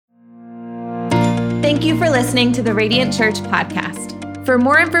Thank you for listening to the Radiant Church podcast. For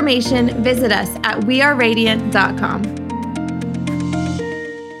more information, visit us at weareradiant.com. Can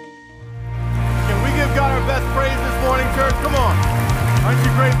we give God our best praise this morning, church? Come on. Aren't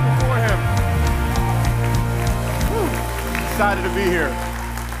you grateful for him? Whew. Excited to be here.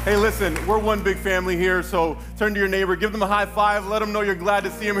 Hey, listen, we're one big family here, so turn to your neighbor, give them a high five, let them know you're glad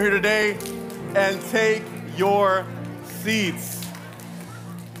to see them here today, and take your seats.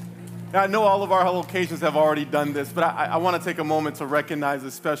 Now, I know all of our locations have already done this, but I want to take a moment to recognize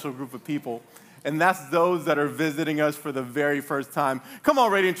a special group of people, and that's those that are visiting us for the very first time. Come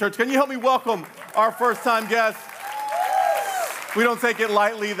on, Radiant Church, can you help me welcome our first-time guests? We don't take it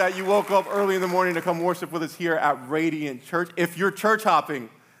lightly that you woke up early in the morning to come worship with us here at Radiant Church. If you're church hopping,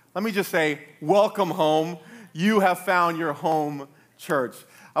 let me just say, welcome home. You have found your home church.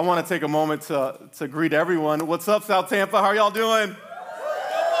 I want to take a moment to greet everyone. What's up, South Tampa? How are y'all doing?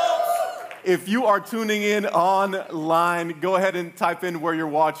 If you are tuning in online, go ahead and type in where you're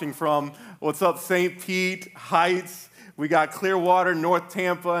watching from. What's up, St. Pete, Heights? We got Clearwater, North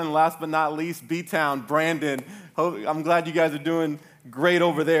Tampa, and last but not least, B-Town, Brandon. I'm glad you guys are doing great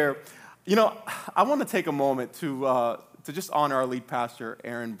over there. You know, I want to take a moment to just honor our lead pastor,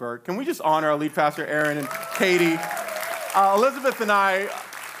 Aaron Burke. Can we just honor our lead pastor, Aaron and Katie? Elizabeth and I,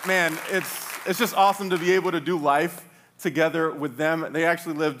 man, it's just awesome to be able to do life together with them. They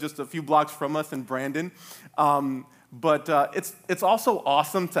actually live just a few blocks from us in Brandon. But it's also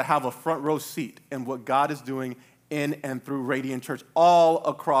awesome to have a front row seat in what God is doing in and through Radiant Church all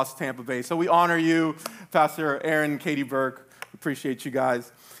across Tampa Bay. So we honor you, Pastor Aaron and Katie Burke. Appreciate you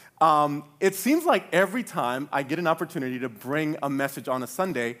guys. It seems like every time I get an opportunity to bring a message on a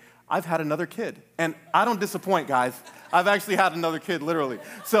Sunday, I've had another kid. And I don't disappoint, guys. I've actually had another kid, literally.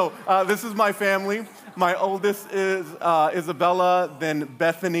 So this is my family. My oldest is Isabella, then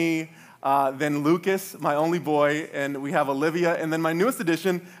Bethany, then Lucas, my only boy, and we have Olivia, and then my newest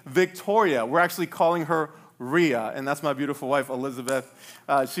addition, Victoria. We're actually calling her Rhea, and that's my beautiful wife, Elizabeth.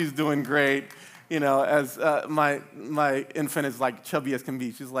 She's doing great. You know, as my infant is like chubby as can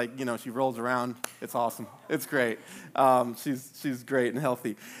be. She's like, you know, she rolls around. It's awesome. It's great. She's great and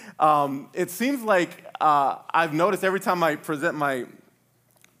healthy. It seems like I've noticed every time I present my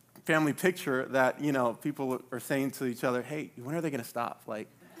family picture that, you know, people are saying to each other, hey, when are they going to stop? Like,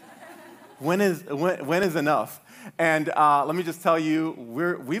 when is enough? And let me just tell you,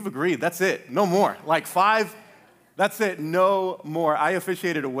 we've agreed. That's it. No more. Like 5. That's it, no more. I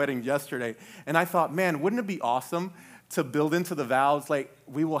officiated a wedding yesterday, and I thought, man, wouldn't it be awesome to build into the vows, like,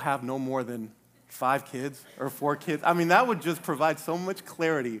 we will have no more than 5 kids or 4 kids? I mean, that would just provide so much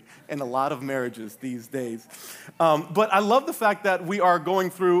clarity in a lot of marriages these days. But I love the fact that we are going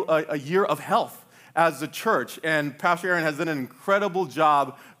through a year of health as a church, and Pastor Aaron has done an incredible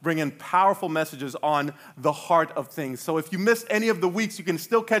job bringing powerful messages on the heart of things. So if you missed any of the weeks, you can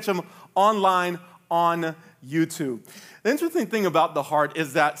still catch them online on YouTube. The interesting thing about the heart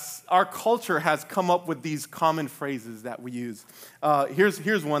is that our culture has come up with these common phrases that we use.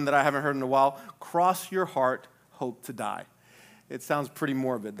 Here's one that I haven't heard in a while. Cross your heart, hope to die. It sounds pretty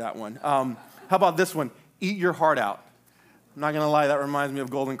morbid, that one. How about this one? Eat your heart out. I'm not going to lie, that reminds me of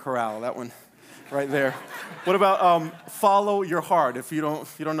Golden Corral, that one right there. What about follow your heart? If you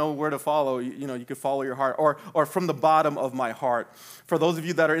don't know where to follow, you could follow your heart. Or from the bottom of my heart. For those of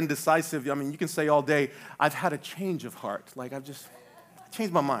you that are indecisive, I mean, you can say all day, I've had a change of heart. Like, I've just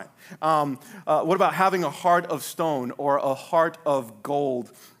changed my mind. What about having a heart of stone or a heart of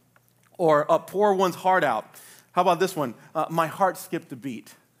gold? Or pour one's heart out. How about this one? My heart skipped a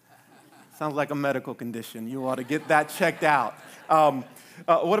beat. Sounds like a medical condition. You ought to get that checked out.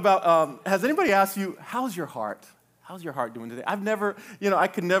 What about, has anybody asked you, how's your heart? How's your heart doing today? I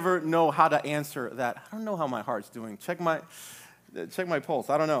could never know how to answer that. I don't know how my heart's doing. Check my pulse.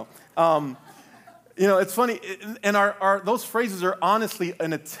 I don't know. It's funny, and those phrases are honestly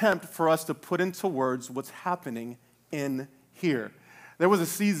an attempt for us to put into words what's happening in here. There was a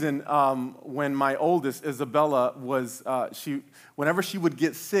season when my oldest, Isabella, whenever she would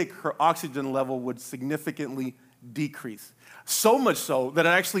get sick, her oxygen level would significantly decrease. So much so that it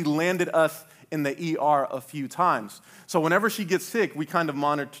actually landed us in the ER a few times. So whenever she gets sick, we kind of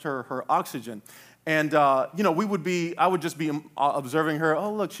monitor her oxygen. And, I would just be observing her.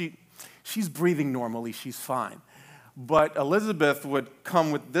 Oh, look, she's breathing normally. She's fine. But Elizabeth would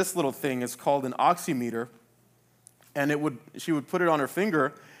come with this little thing. It's called an oximeter. And she would put it on her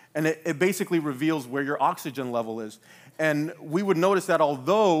finger, and it basically reveals where your oxygen level is. And we would notice that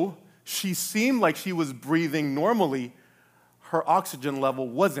although she seemed like she was breathing normally, her oxygen level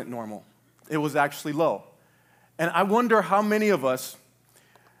wasn't normal. It was actually low. And I wonder how many of us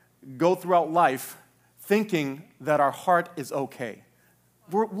go throughout life thinking that our heart is okay.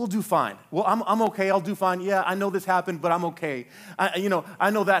 We'll do fine. Well, I'm okay. I'll do fine. Yeah, I know this happened, but I'm okay. I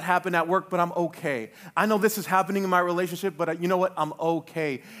know that happened at work, but I'm okay. I know this is happening in my relationship, but you know what? I'm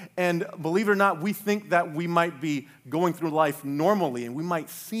okay. And believe it or not, we think that we might be going through life normally, and we might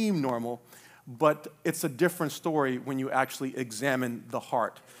seem normal, but it's a different story when you actually examine the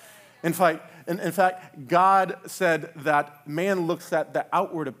heart. In fact, God said that man looks at the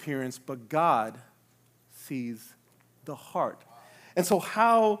outward appearance, but God sees the heart. And so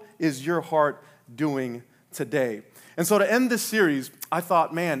how is your heart doing today? And so to end this series, I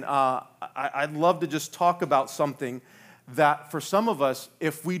thought, man, I'd love to just talk about something that for some of us,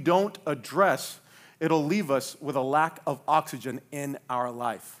 if we don't address, it'll leave us with a lack of oxygen in our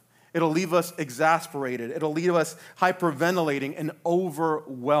life. It'll leave us exasperated. It'll leave us hyperventilating and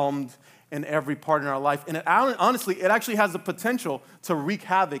overwhelmed in every part in our life. And honestly, it actually has the potential to wreak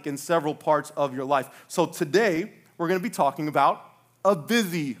havoc in several parts of your life. So today, we're going to be talking about a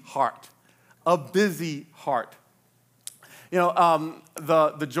busy heart. A busy heart. You know,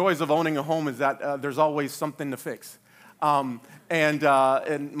 the joys of owning a home is that there's always something to fix. And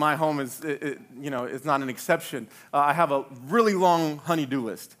my home is, it's not an exception. I have a really long honey-do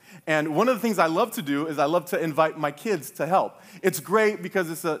list. And one of the things I love to do is I love to invite my kids to help. It's great because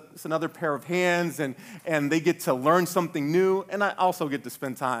it's another pair of hands, and they get to learn something new, and I also get to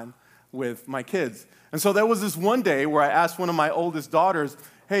spend time with my kids. And so there was this one day where I asked one of my oldest daughters,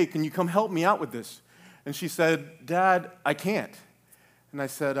 hey, can you come help me out with this? And she said, Dad, I can't. And I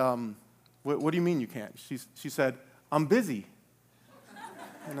said, what do you mean you can't? She said, I'm busy.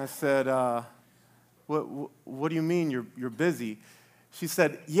 And I said, what do you mean you're busy? She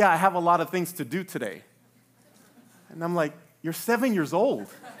said, yeah, I have a lot of things to do today. And I'm like, you're 7 years old.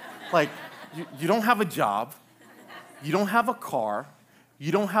 Like, you don't have a job, you don't have a car,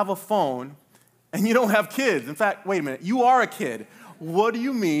 you don't have a phone, and you don't have kids. In fact, wait a minute, you are a kid. What do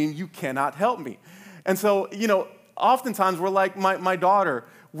you mean you cannot help me? And so, oftentimes we're like my daughter,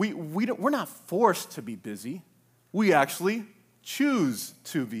 we're not forced to be busy. We actually choose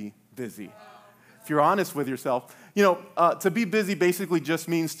to be busy. If you're honest with yourself, to be busy basically just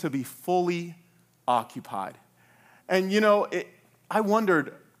means to be fully occupied. And, I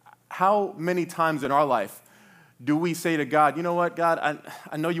wondered how many times in our life do we say to God, you know what, God,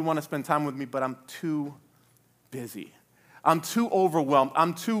 I know you want to spend time with me, but I'm too busy. I'm too overwhelmed.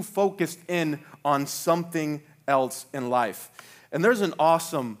 I'm too focused in on something else in life. And there's an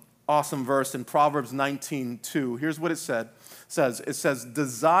awesome verse in Proverbs 19:2. Here's what it says. It says,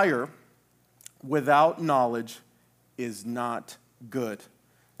 desire without knowledge is not good.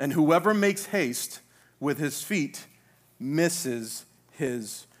 And whoever makes haste with his feet misses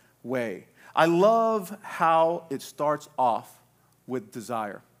his way. I love how it starts off with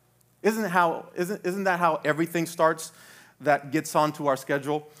desire. Isn't that how everything starts that gets onto our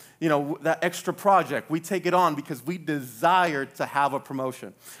schedule? That extra project, we take it on because we desire to have a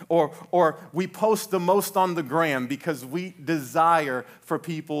promotion. Or we post the most on the gram because we desire for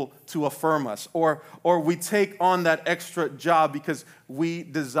people to affirm us. Or we take on that extra job because we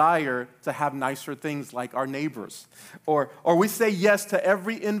desire to have nicer things like our neighbors. Or we say yes to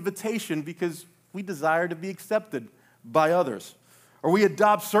every invitation because we desire to be accepted by others. Or we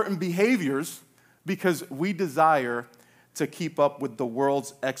adopt certain behaviors because we desire to keep up with the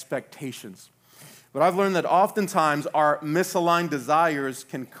world's expectations. But I've learned that oftentimes our misaligned desires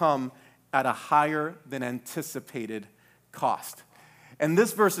can come at a higher than anticipated cost. And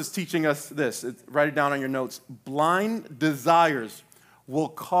this verse is teaching us this. Write it down on your notes. Blind desires will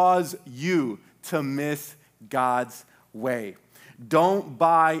cause you to miss God's way. Don't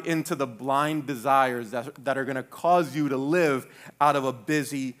buy into the blind desires that are going to cause you to live out of a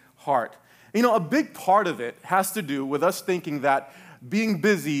busy heart. A big part of it has to do with us thinking that being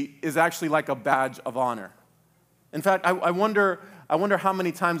busy is actually like a badge of honor. In fact, I wonder how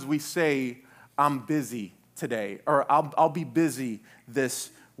many times we say, I'm busy today, or I'll be busy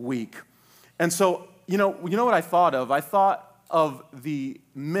this week. And so, you know what I thought of? I thought of the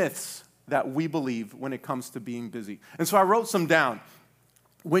myths that we believe when it comes to being busy. And so I wrote some down.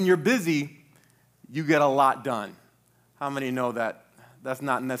 When you're busy, you get a lot done. How many know that that's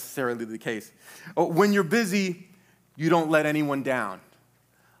not necessarily the case? When you're busy, you don't let anyone down.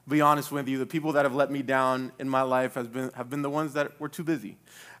 Be honest with you, the people that have let me down in my life have been the ones that were too busy.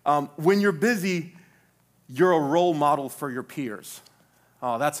 When you're busy, you're a role model for your peers.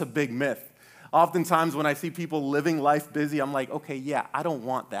 Oh, that's a big myth. Oftentimes when I see people living life busy, I'm like, okay, yeah, I don't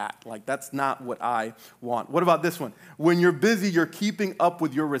want that. Like, that's not what I want. What about this one? When you're busy, you're keeping up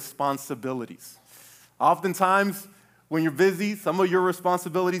with your responsibilities. Oftentimes, When you're busy, some of your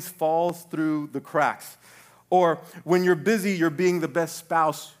responsibilities falls through the cracks. Or when you're busy, you're being the best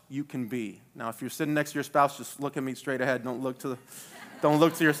spouse you can be. Now, if you're sitting next to your spouse, just look at me straight ahead. Don't look to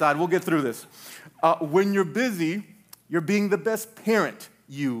your side. We'll get through this. When you're busy, you're being the best parent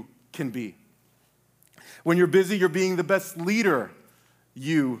you can be. When you're busy, you're being the best leader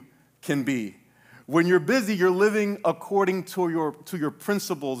you can be. When you're busy, you're living according to your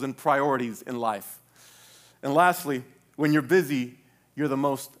principles and priorities in life. And lastly, when you're busy, you're the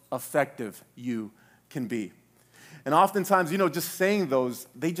most effective you can be. And oftentimes, just saying those,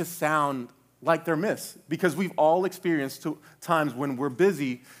 they just sound like they're myths because we've all experienced times when we're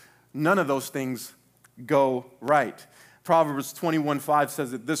busy, none of those things go right. Proverbs 21:5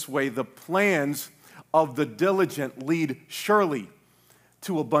 says it this way, the plans of the diligent lead surely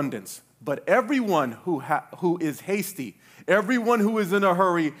to abundance, but everyone who is hasty, everyone who is in a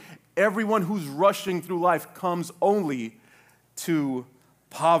hurry, everyone who's rushing through life comes only to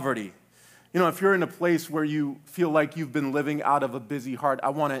poverty. If you're in a place where you feel like you've been living out of a busy heart, I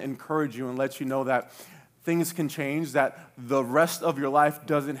want to encourage you and let you know that things can change, that the rest of your life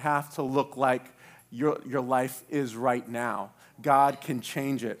doesn't have to look like your life is right now. God can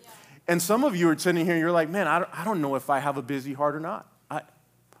change it. And some of you are sitting here and you're like, man, I don't know if I have a busy heart or not.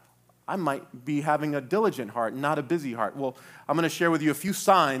 I might be having a diligent heart, not a busy heart. Well, I'm going to share with you a few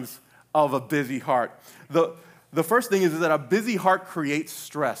signs of a busy heart. The first thing is that a busy heart creates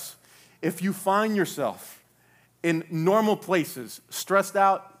stress. If you find yourself in normal places, stressed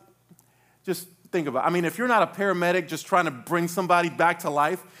out, just think about it. If you're not a paramedic just trying to bring somebody back to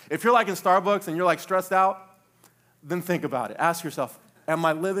life, if you're like in Starbucks and you're like stressed out, then think about it. Ask yourself, am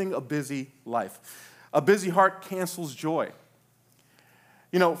I living a busy life? A busy heart cancels joy.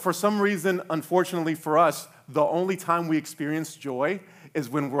 For some reason, unfortunately for us, the only time we experience joy is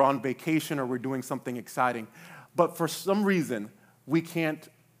when we're on vacation or we're doing something exciting. But for some reason, we can't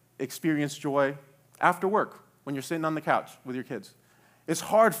experience joy after work when you're sitting on the couch with your kids. It's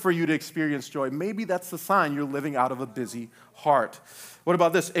hard for you to experience joy. Maybe that's the sign you're living out of a busy heart. What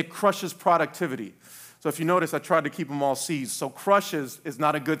about this? It crushes productivity. So if you notice, I tried to keep them all C's. So crushes is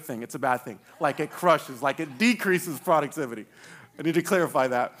not a good thing. It's a bad thing. Like it crushes, like it decreases productivity. I need to clarify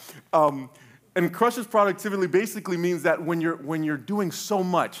that. And crushes productivity basically means that when you're doing so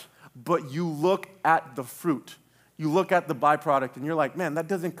much, but you look at the fruit, you look at the byproduct, and you're like, man, that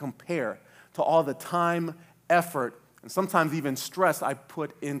doesn't compare to all the time, effort, and sometimes even stress I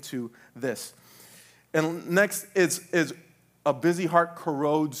put into this. And next is a busy heart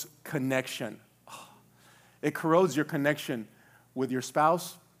corrodes connection. It corrodes your connection with your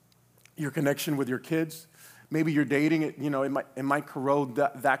spouse, your connection with your kids. Maybe you're dating, it might corrode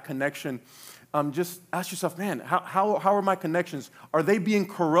that connection. Just ask yourself, man, how are my connections? Are they being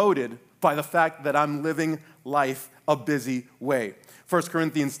corroded by the fact that I'm living life a busy way? 1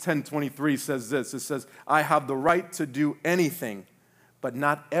 Corinthians 10:23 says this. It says, I have the right to do anything, but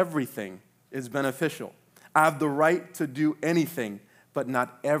not everything is beneficial. I have the right to do anything, but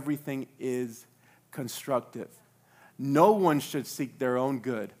not everything is constructive. No one should seek their own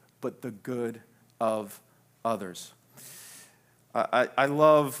good, but the good of others. I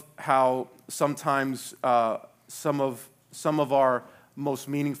love how sometimes some of our most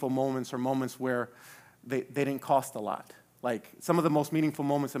meaningful moments are moments where they didn't cost a lot. Like some of the most meaningful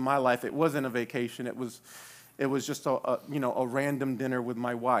moments in my life, it wasn't a vacation. It was just a random dinner with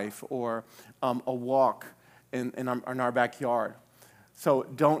my wife or a walk in our backyard. So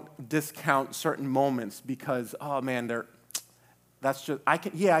don't discount certain moments because, oh man, I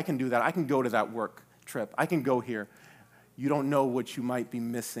can do that. I can go to that work trip. I can go here. You don't know what you might be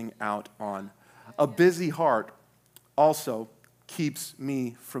missing out on. A busy heart also keeps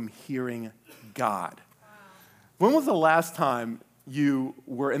me from hearing God. When was the last time you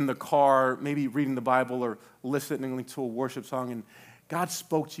were in the car, maybe reading the Bible or listening to a worship song, and God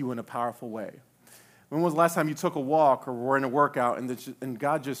spoke to you in a powerful way? When was the last time you took a walk or were in a workout and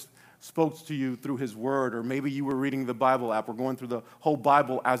God just spoke to you through His Word? Or maybe you were reading the Bible app or going through the whole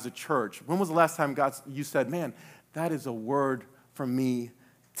Bible as a church. When was the last time you said, man, that is a word from me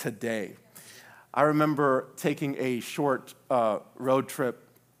today? I remember taking a short road trip.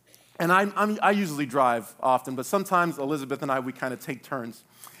 And I usually drive often, but sometimes Elizabeth and I, we kind of take turns.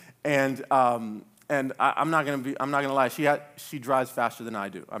 And I'm not gonna lie, she drives faster than I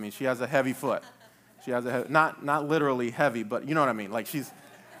do. I mean, she has a heavy foot. She has not literally heavy, but you know what I mean. Like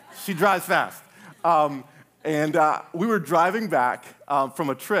she drives fast. We were driving back from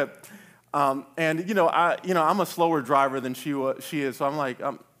a trip, and I'm a slower driver than she is. So I'm like,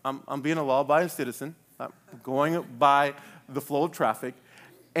 I'm being a law-abiding citizen. I'm going by the flow of traffic.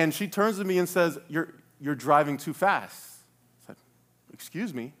 And she turns to me and says, you're driving too fast. I said,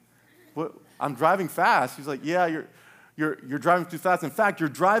 excuse me? What? I'm driving fast. He's like, yeah, you're driving too fast. In fact, you're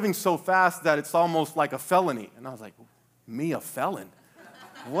driving so fast that it's almost like a felony. And I was like, me, a felon?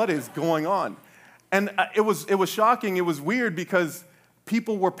 What is going on? And it was shocking. It was weird because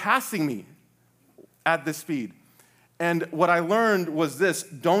people were passing me at this speed. And what I learned was this: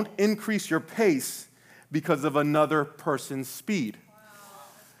 don't increase your pace because of another person's speed.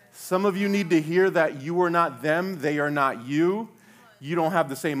 Some of you need to hear that you are not them, they are not you. You don't have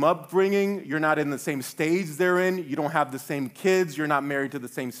the same upbringing. You're not in the same stage they're in. You don't have the same kids. You're not married to the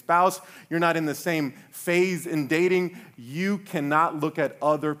same spouse. You're not in the same phase in dating. You cannot look at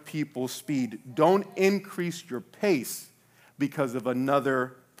other people's speed. Don't increase your pace because of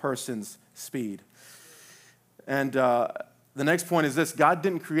another person's speed. And the next point is this: God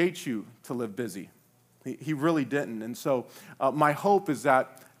didn't create you to live busy. He really didn't. And so my hope is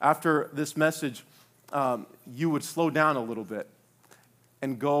that after this message, you would slow down a little bit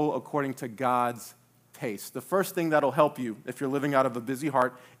and go according to God's pace. The first thing that'll help you if you're living out of a busy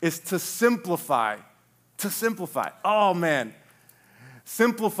heart is to simplify. To simplify. Oh, man.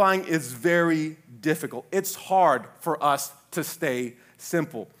 Simplifying is very difficult. It's hard for us to stay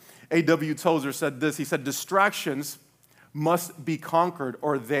simple. A.W. Tozer said this. He said, distractions must be conquered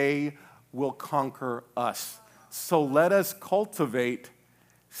or they will conquer us. So let us cultivate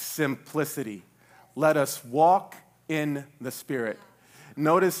simplicity. Let us walk in the Spirit.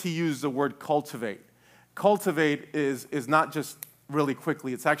 Notice he used the word cultivate. Cultivate is not just really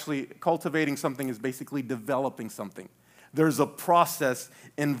quickly. It's actually cultivating something is basically developing something. There's a process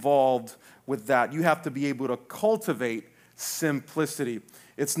involved with that. You have to be able to cultivate simplicity.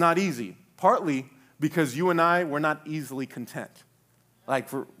 It's not easy, partly because you and I, we're not easily content.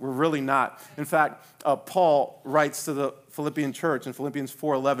 Like, we're really not. In fact, Paul writes to the Philippian church in Philippians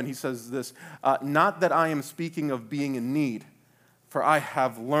 4:11, he says this, not that I am speaking of being in need, for I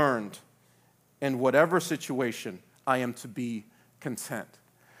have learned in whatever situation I am to be content.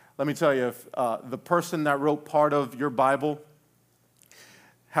 Let me tell you, if the person that wrote part of your Bible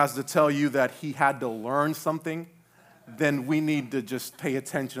has to tell you that he had to learn something, then we need to just pay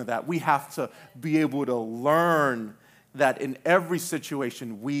attention to that. We have to be able to learn that in every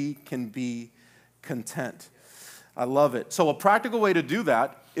situation we can be content. I love it. So a practical way to do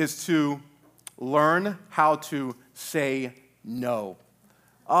that is to learn how to say no.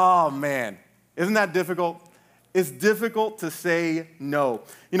 Oh, man. Isn't that difficult? It's difficult to say no.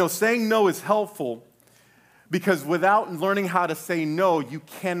 You know, saying no is helpful because without learning how to say no, you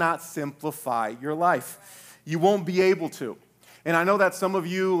cannot simplify your life. You won't be able to. And I know that some of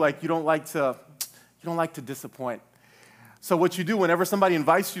you, like, you don't like to disappoint. So what you do whenever somebody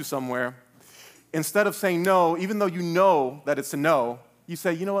invites you somewhere, instead of saying no, even though you know that it's a no, you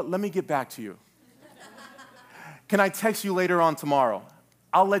say, you know what, let me get back to you. Can I text you later on tomorrow?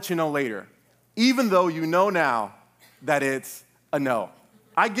 I'll let you know later. Even though you know now that it's a no.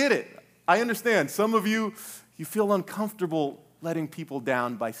 I get it. I understand. Some of you, you feel uncomfortable letting people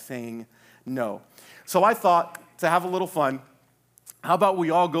down by saying no. So I thought, to have a little fun, how about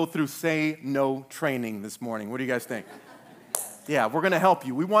we all go through say no training this morning? What do you guys think? Yeah, we're going to help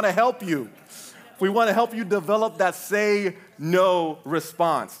you. We want to help you. We want to help you develop that say no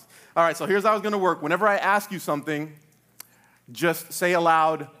response. All right, so here's how it's going to work. Whenever I ask you something, just say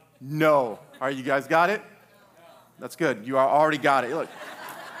aloud, no. All right, you guys got it? That's good. You already got it. Look,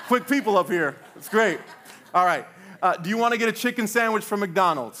 quick people up here. It's great. All right. Do you want to get a chicken sandwich from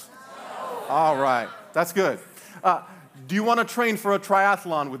McDonald's? No. All right. That's good. Do you want to train for a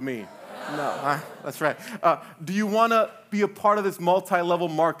triathlon with me? No. That's right. Do you want to be a part of this multi-level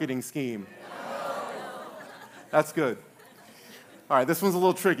marketing scheme? No. That's good. All right, this one's a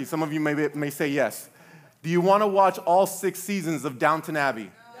little tricky. Some of you may say yes. Do you want to watch all 6 seasons of Downton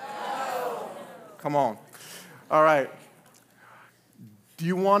Abbey? No. Come on. All right. Do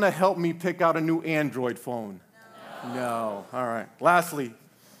you want to help me pick out a new Android phone? No. All right. Lastly,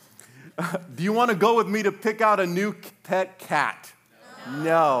 do you want to go with me to pick out a new pet cat?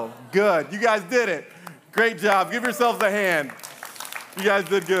 No. Good. You guys did it. Great job. Give yourselves a hand. You guys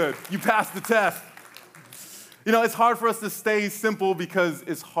did good. You passed the test. You know, it's hard for us to stay simple because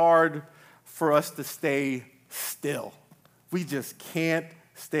it's hard for us to stay still. We just can't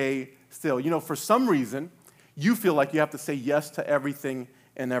stay still. You know, for some reason, you feel like you have to say yes to everything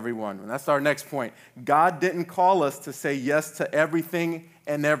and everyone. And that's our next point. God didn't call us to say yes to everything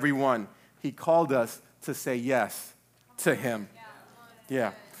and everyone. He called us to say yes to Him.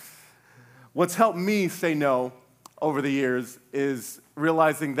 Yeah. What's helped me say no over the years is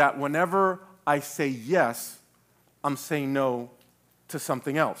realizing that whenever I say yes, I'm saying no to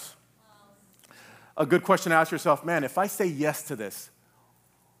something else. a good question to ask yourself, man, if I say yes to this,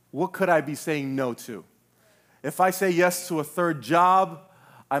 what could I be saying no to? If I say yes to a third job,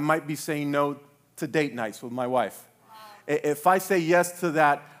 I might be saying no to date nights with my wife. If I say yes to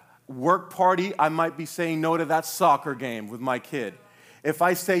that work party, I might be saying no to that soccer game with my kid. If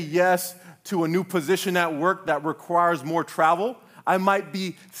I say yes to a new position at work that requires more travel, I might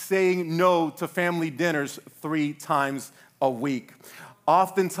be saying no to family dinners 3 times a week.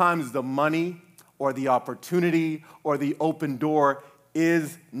 Oftentimes, the money or the opportunity or the open door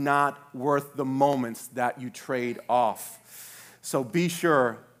is not worth the moments that you trade off. So be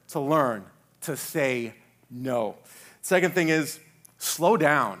sure to learn to say no. Second thing is slow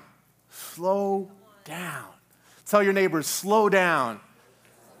down. Slow down. Tell your neighbors, slow down.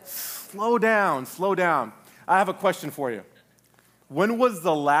 Slow down, slow down. I have a question for you. When was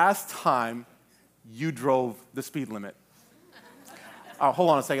the last time you drove the speed limit? Oh, hold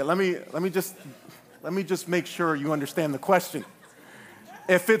on a second. Let me just make sure you understand the question.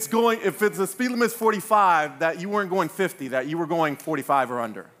 If it's the speed limit's 45, that you weren't going 50, that you were going 45 or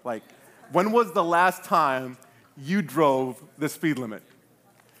under. Like, when was the last time you drove the speed limit?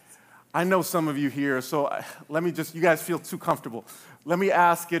 I know some of you here, so you guys feel too comfortable. Let me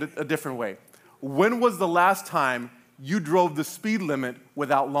ask it a different way. When was the last time you drove the speed limit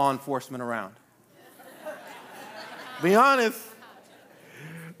without law enforcement around? Be honest.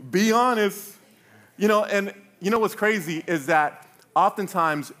 Be honest. And you know what's crazy is that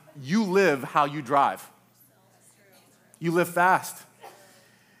oftentimes you live how you drive. You live fast.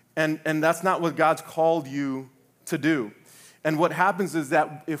 And that's not what God's called you to do. And what happens is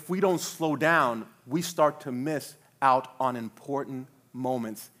that if we don't slow down, we start to miss out on important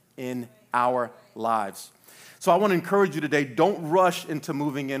moments in our lives. So I want to encourage you today, don't rush into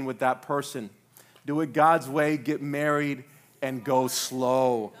moving in with that person. Do it God's way, get married, and go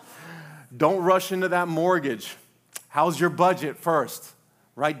slow. Don't rush into that mortgage. How's your budget first?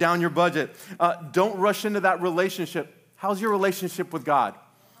 Write down your budget. Don't rush into that relationship. How's your relationship with God?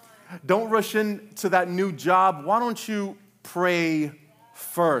 Don't rush into that new job. Why don't you pray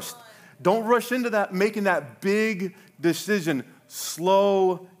first? Don't rush into that, making that big decision.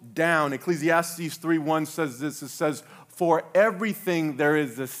 Slow down. Ecclesiastes 3:1 says this. It says, for everything there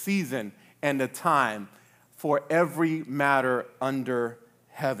is a season and a time for every matter under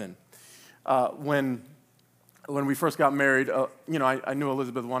heaven. When we first got married, I knew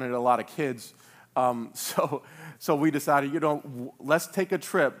Elizabeth wanted a lot of kids. So we decided, let's take a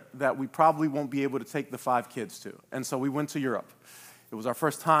trip that we probably won't be able to take the 5 kids to. And so we went to Europe. It was our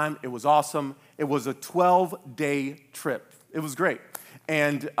first time. It was awesome. It was a 12-day trip. It was great.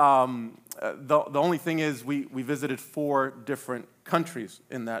 And the only thing is we visited 4 different countries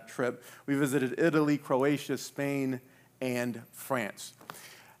in that trip. We visited Italy, Croatia, Spain, and France.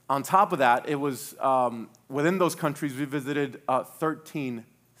 On top of that, it was within those countries, we visited 13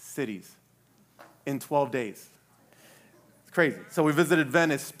 cities in 12 days. It's crazy. So we visited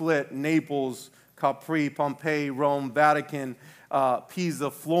Venice, Split, Naples, Capri, Pompeii, Rome, Vatican,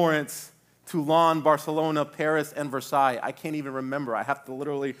 Pisa, Florence, Toulon, Barcelona, Paris, and Versailles. I can't even remember. I have to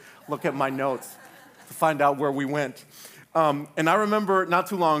literally look at my notes to find out where we went. And I remember not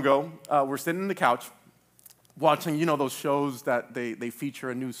too long ago, we're sitting on the couch watching, those shows that they feature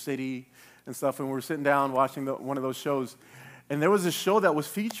a new city and stuff, and we were sitting down watching one of those shows, and there was a show that was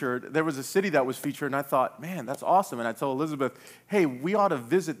featured, there was a city that was featured, and I thought, man, that's awesome. And I told Elizabeth, hey, we ought to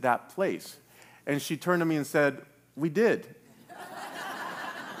visit that place. And she turned to me and said, we did.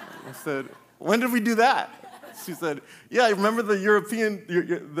 I said, when did we do that? She said, yeah, I remember the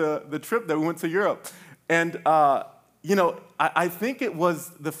the trip that we went to Europe. And, I think it was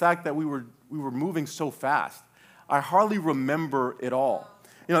the fact that we were moving so fast. I hardly remember it all.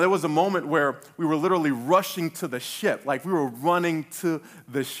 There was a moment where we were literally rushing to the ship, like we were running to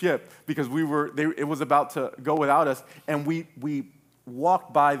the ship because it was about to go without us, and we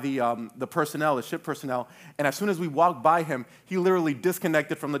walked by the personnel, the ship personnel, and as soon as we walked by him, he literally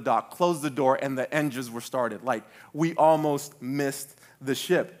disconnected from the dock, closed the door, and the engines were started. Like, we almost missed the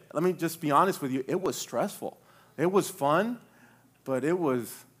ship. Let me just be honest with you, it was stressful. It was fun, but it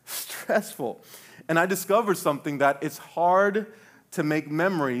was stressful. And I discovered something, that it's hard to make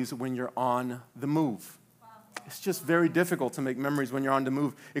memories when you're on the move. It's just very difficult to make memories when you're on the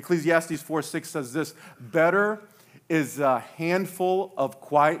move. Ecclesiastes 4:6 says this, better is a handful of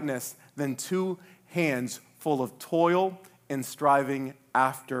quietness than 2 hands full of toil and striving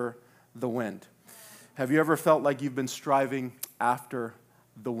after the wind. Have you ever felt like you've been striving after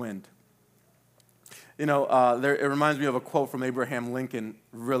the wind? It reminds me of a quote from Abraham Lincoln,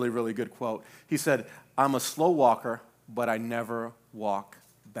 really, really good quote. He said, I'm a slow walker, but I never walk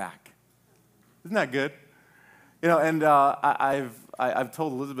back. Isn't that good? And I've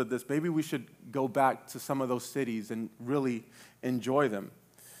told Elizabeth this. Maybe we should go back to some of those cities and really enjoy them.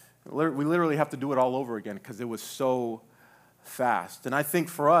 We literally have to do it all over again because it was so fast. And I think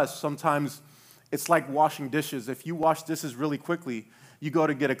for us, sometimes it's like washing dishes. If you wash dishes really quickly, you go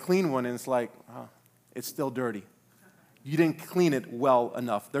to get a clean one, and it's like, oh, it's still dirty. You didn't clean it well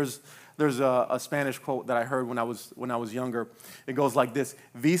enough. There's a Spanish quote that I heard when I was younger. It goes like this: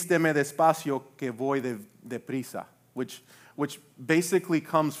 "Vísteme despacio que voy deprisa," which basically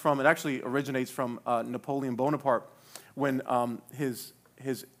comes from, it actually originates from Napoleon Bonaparte, when his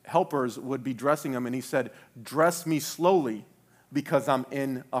helpers would be dressing him, and he said, "Dress me slowly because I'm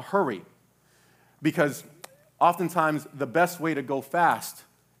in a hurry." Because oftentimes the best way to go fast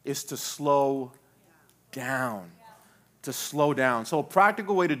is to slow down. To slow down. So a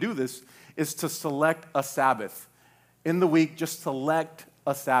practical way to do this is to select a Sabbath. In the week, just select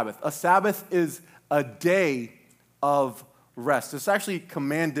a Sabbath. A Sabbath is a day of rest. It's actually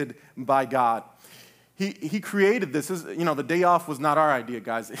commanded by God. He created this. The day off was not our idea,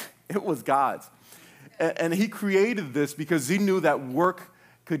 guys. It was God's. And he created this because he knew that work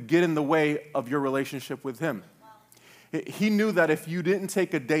could get in the way of your relationship with him. He knew that if you didn't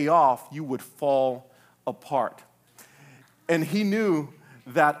take a day off, you would fall apart. And he knew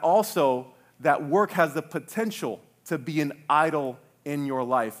that also that work has the potential to be an idol in your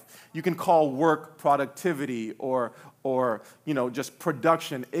life. You can call work productivity or just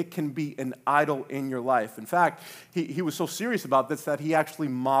production. It can be an idol in your life. In fact, he was so serious about this that he actually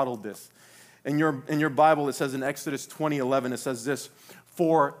modeled this. In your Bible, it says in Exodus 20:11, it says this: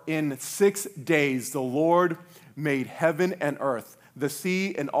 "For in 6 days the Lord made heaven and earth, the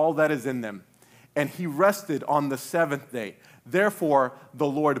sea and all that is in them, and he rested on the seventh day. Therefore, the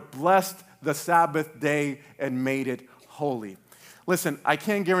Lord blessed the Sabbath day and made it holy." Listen, I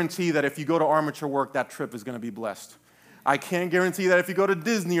can't guarantee that if you go to Armature Work, that trip is going to be blessed. I can't guarantee that if you go to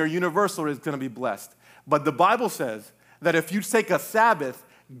Disney or Universal, it's going to be blessed. But the Bible says that if you take a Sabbath,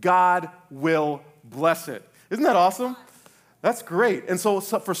 God will bless it. Isn't that awesome? That's great. And so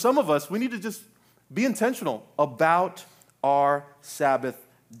for some of us, we need to just be intentional about our Sabbath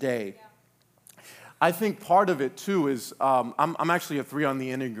day. I think part of it, too, is I'm actually a 3 on the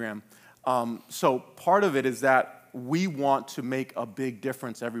Enneagram. So part of it is that we want to make a big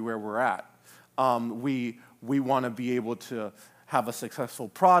difference everywhere we're at. We want to be able to have a successful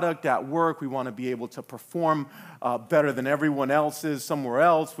product at work. We want to be able to perform better than everyone else is somewhere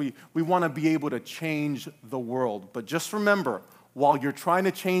else. We want to be able to change the world. But just remember, while you're trying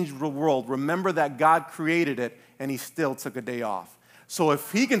to change the world, remember that God created it and he still took a day off. So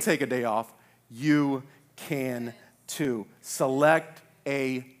if he can take a day off, you can too. Select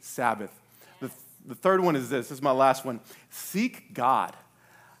a Sabbath. The third one is this. This is my last one. Seek God.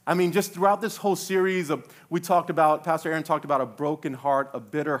 I mean, just throughout this whole series, Pastor Aaron talked about a broken heart, a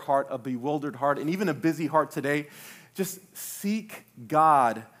bitter heart, a bewildered heart, and even a busy heart today. Just seek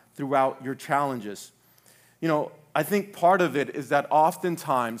God throughout your challenges. I think part of it is that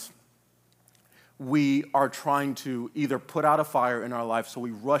oftentimes we are trying to either put out a fire in our life, so we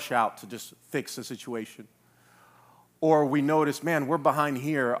rush out to just fix the situation. Or we notice, man, we're behind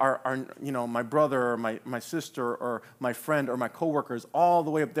here. My brother or my sister or my friend or my coworker is all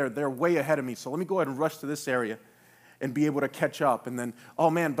the way up there. They're way ahead of me. So let me go ahead and rush to this area and be able to catch up. And then, oh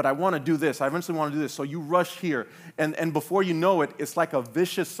man, but I want to do this. I eventually want to do this. So you rush here. And before you know it, it's like a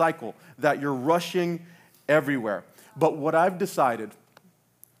vicious cycle that you're rushing everywhere. But what I've decided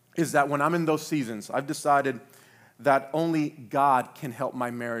is that when I'm in those seasons, I've decided that only God can help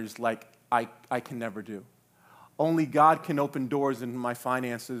my marriage like I can never do. Only God can open doors in my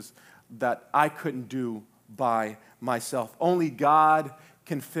finances that I couldn't do by myself. Only God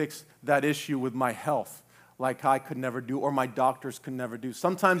can fix that issue with my health like I could never do or my doctors could never do.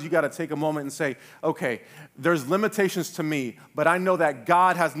 Sometimes you got to take a moment and say, okay, there's limitations to me, but I know that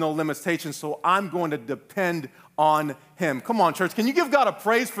God has no limitations, so I'm going to depend on him. Come on, church. Can you give God a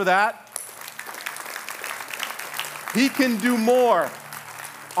praise for that? He can do more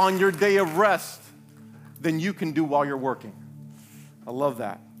on your day of rest than you can do while you're working. I love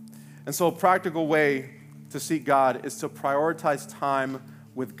that. And so a practical way to seek God is to prioritize time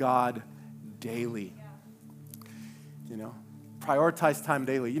with God daily. Prioritize time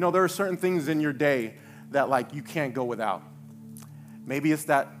daily. There are certain things in your day that you can't go without. Maybe it's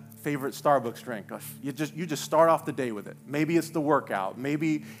that favorite Starbucks drink. You just start off the day with it. Maybe it's the workout.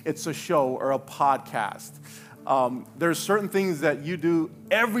 Maybe it's a show or a podcast. There's certain things that you do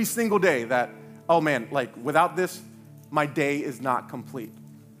every single day that, oh man, without this, my day is not complete.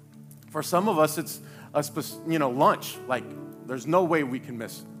 For some of us, it's lunch. There's no way we can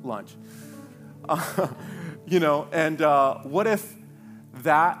miss lunch. And what if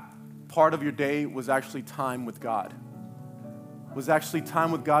that part of your day was actually time with God? Was actually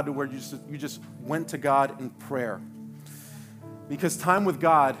time with God to where you just went to God in prayer. Because time with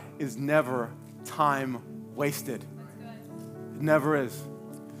God is never time wasted. It never is.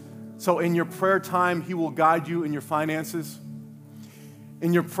 So in your prayer time, He will guide you in your finances.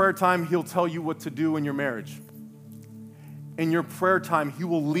 In your prayer time, He'll tell you what to do in your marriage. In your prayer time, He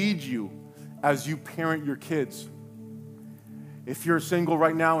will lead you as you parent your kids. If you're single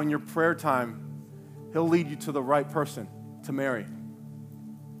right now in your prayer time, He'll lead you to the right person to marry.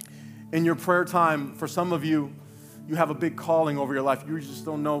 In your prayer time, for some of you, you have a big calling over your life. You just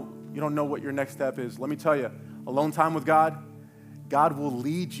don't know what your next step is. Let me tell you, alone time with God, God will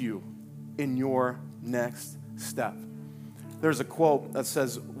lead you in your next step. There's a quote that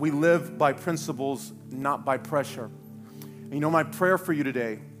says, "We live by principles, not by pressure." And my prayer for you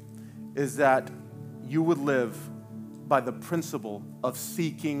today is that you would live by the principle of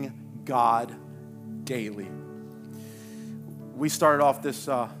seeking God daily. We started off this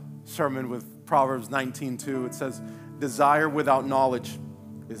sermon with Proverbs 19:2. It says, "Desire without knowledge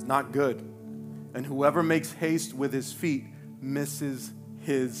is not good, and whoever makes haste with his feet misses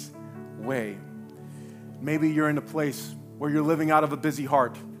his way." Maybe you're in a place where you're living out of a busy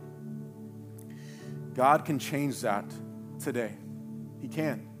heart. God can change that today. He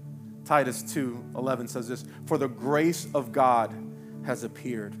can. Titus 2:11 says this, "For the grace of God has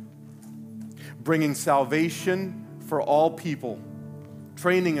appeared, bringing salvation for all people,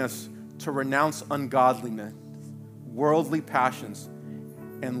 training us to renounce ungodliness, worldly passions,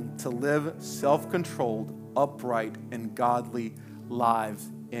 and to live self-controlled, upright, and godly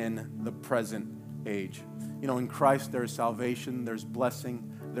lives in the present age." In Christ there is salvation, there's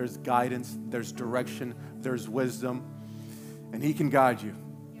blessing, there's guidance, there's direction, there's wisdom, and He can guide you.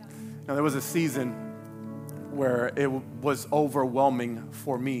 Now, there was a season where it was overwhelming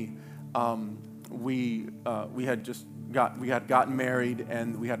for me. We had gotten married,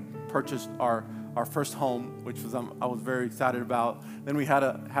 and we had purchased our first home, which was I was very excited about. Then we had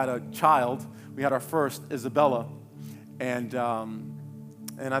a child. We had our first, Isabella,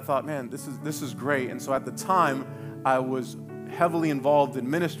 and I thought, man, this is great. And so at the time, I was heavily involved in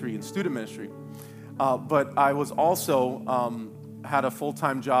ministry, in student ministry, but I was also had a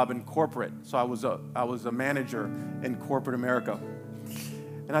full-time job in corporate. So I was a manager in corporate America.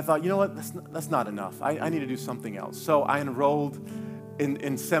 And I thought, you know what, that's not enough. I need to do something else. So I enrolled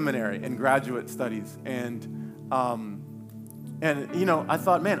in seminary, in graduate studies. And I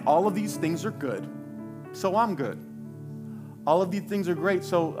thought, man, all of these things are good, so I'm good. All of these things are great,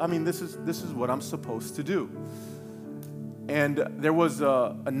 so, this is what I'm supposed to do. And there was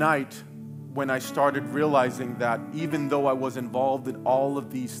a night when I started realizing that even though I was involved in all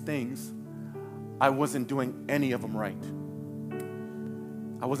of these things, I wasn't doing any of them right.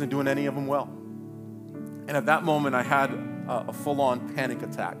 I wasn't doing any of them well. And at that moment, I had a full-on panic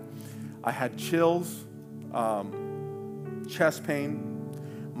attack. I had chills, chest pain,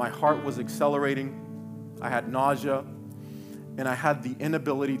 my heart was accelerating, I had nausea, and I had the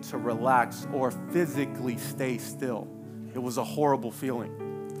inability to relax or physically stay still. It was a horrible feeling.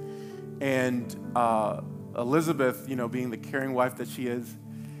 And Elizabeth, being the caring wife that she is,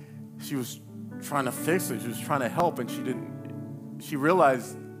 she was trying to fix it. She was trying to help, and she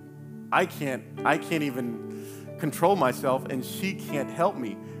realized I can't even control myself, and she can't help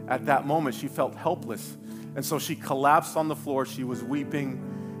me. At that moment, she felt helpless. And so she collapsed on the floor. She was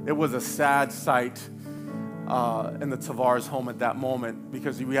weeping. It was a sad sight in the Tavares home at that moment,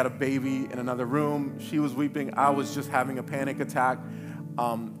 because we had a baby in another room. She was weeping. I was just having a panic attack.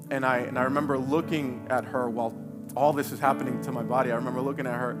 And I remember looking at her while all this is happening to my body. I remember looking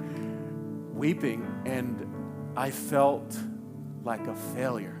at her weeping, and I felt like a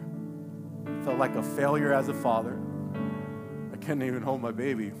failure. I felt like a failure as a father. I couldn't even hold my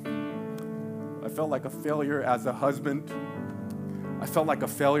baby. I felt like a failure as a husband. I felt like a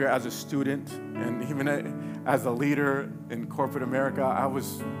failure as a student, and even as a leader in corporate America. I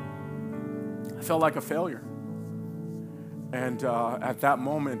felt like a failure. And at that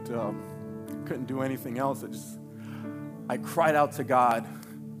moment, couldn't do anything else. I cried out to God,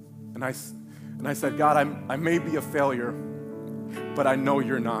 and I said, God, I may be a failure, but I know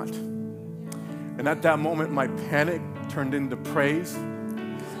you're not. And at that moment, my panic turned into praise,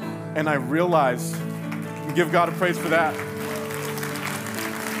 and I realized, and give God a praise for that.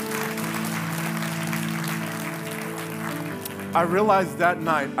 I realized that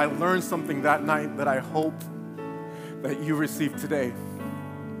night, I learned something that night that I hope that you receive today.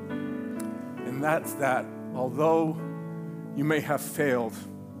 And that's that although you may have failed,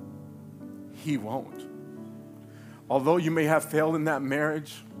 He won't. Although you may have failed in that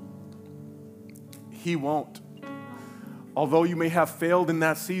marriage, He won't. Although you may have failed in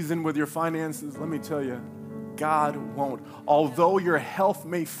that season with your finances, let me tell you, God won't. Although your health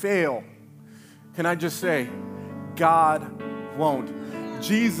may fail, can I just say, God won't.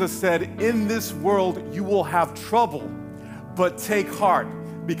 Jesus said, in this world you will have trouble, but take heart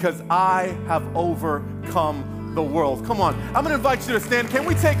because I have overcome the world. Come on, I'm gonna invite you to stand. Can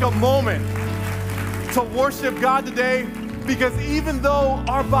we take a moment to worship God today? Because even though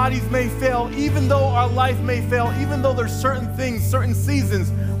our bodies may fail, even though our life may fail, even though there's certain things, certain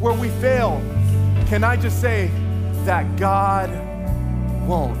seasons where we fail, can I just say that God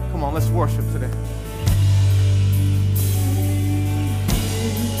won't? Come on, let's worship today.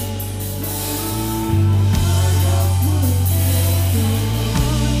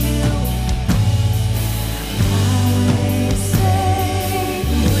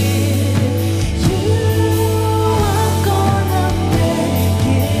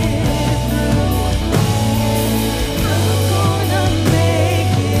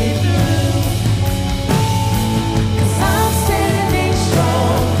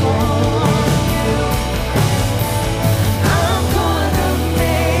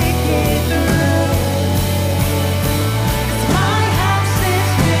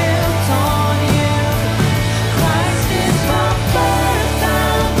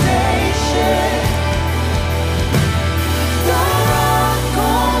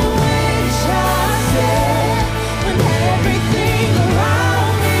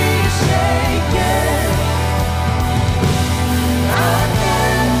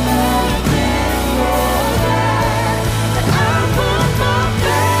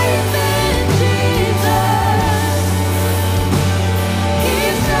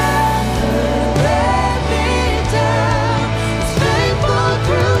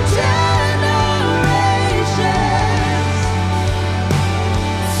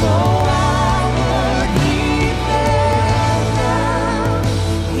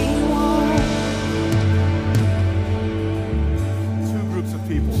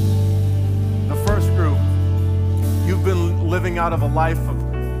 Out of a life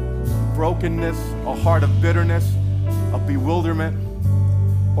of brokenness, a heart of bitterness, of bewilderment,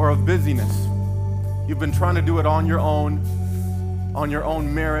 or of busyness. You've been trying to do it on your own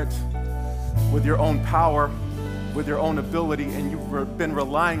merit, with your own power, with your own ability, and you've been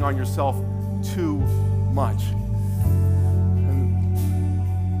relying on yourself too much.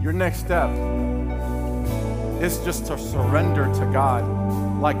 And your next step is just to surrender to God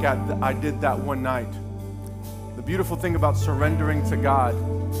like I did that one night. The beautiful thing about surrendering to God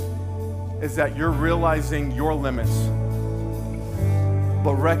is that you're realizing your limits,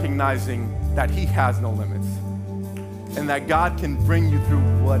 but recognizing that He has no limits, and that God can bring you through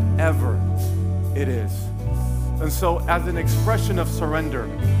whatever it is. And so as an expression of surrender,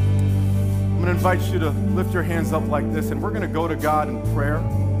 I'm gonna invite you to lift your hands up like this, and we're gonna go to God in prayer.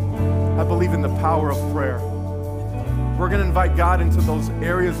 I believe in the power of prayer. We're gonna invite God into those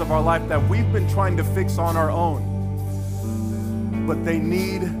areas of our life that we've been trying to fix on our own, but they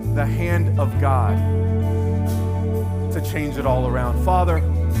need the hand of God to change it all around. Father,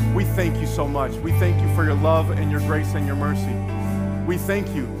 we thank you so much. We thank you for your love and your grace and your mercy. We thank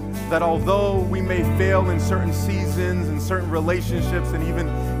you that although we may fail in certain seasons and certain relationships and even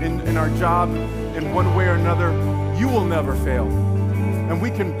in our job in one way or another, you will never fail. And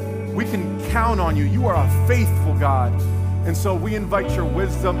we can count on you. You are a faithful God. And so we invite your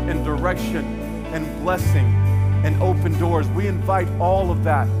wisdom and direction and blessing and open doors. We invite all of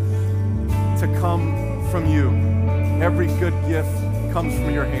that to come from you. Every good gift comes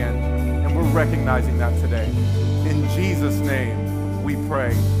from your hand, and we're recognizing that today. In Jesus' name, we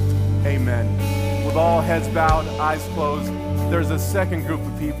pray, amen. With all heads bowed, eyes closed, there's a second group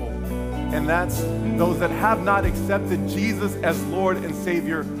of people, and that's those that have not accepted Jesus as Lord and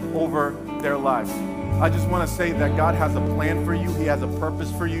Savior over their lives. I just want to say that God has a plan for you. He has a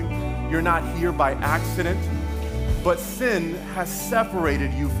purpose for you. You're not here by accident, but sin has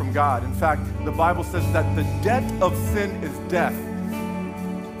separated you from God. In fact, the Bible says that the debt of sin is death.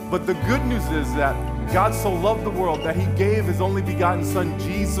 But the good news is that God so loved the world that He gave His only begotten Son,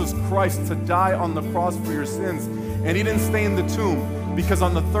 Jesus Christ, to die on the cross for your sins. And He didn't stay in the tomb, because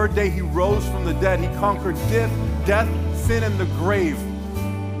on the third day He rose from the dead. He conquered death, sin, and the grave.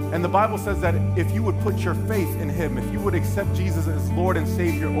 And the Bible says that if you would put your faith in Him, if you would accept Jesus as Lord and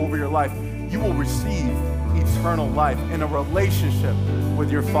Savior over your life, you will receive eternal life in a relationship with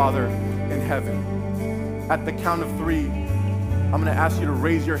your Father in heaven. At the count of 3, I'm going to ask you to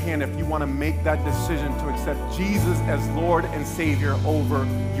raise your hand if you want to make that decision to accept Jesus as Lord and Savior over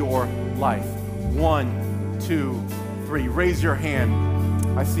your life. 1, 2, 3. Raise your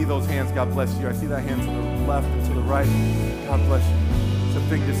hand. I see those hands. God bless you. I see that hand to the left and to the right. God bless you. It's a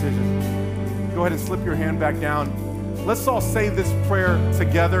big decision. Go ahead and slip your hand back down. Let's all say this prayer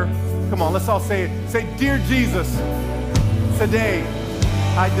together. Come on, let's all say it. Say, "Dear Jesus, today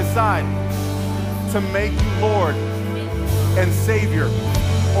I decide to make you Lord and Savior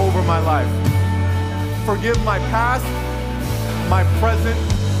over my life. Forgive my past, my present,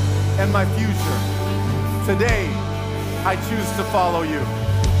 and my future. Today, I choose to follow you.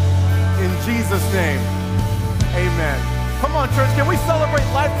 In Jesus' name, amen." Come on, church, can we celebrate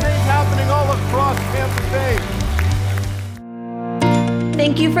life change happening all across Tampa Bay?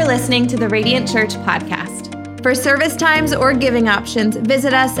 Thank you for listening to the Radiant Church podcast. For service times or giving options,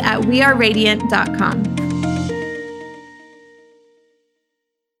 visit us at weareradiant.com.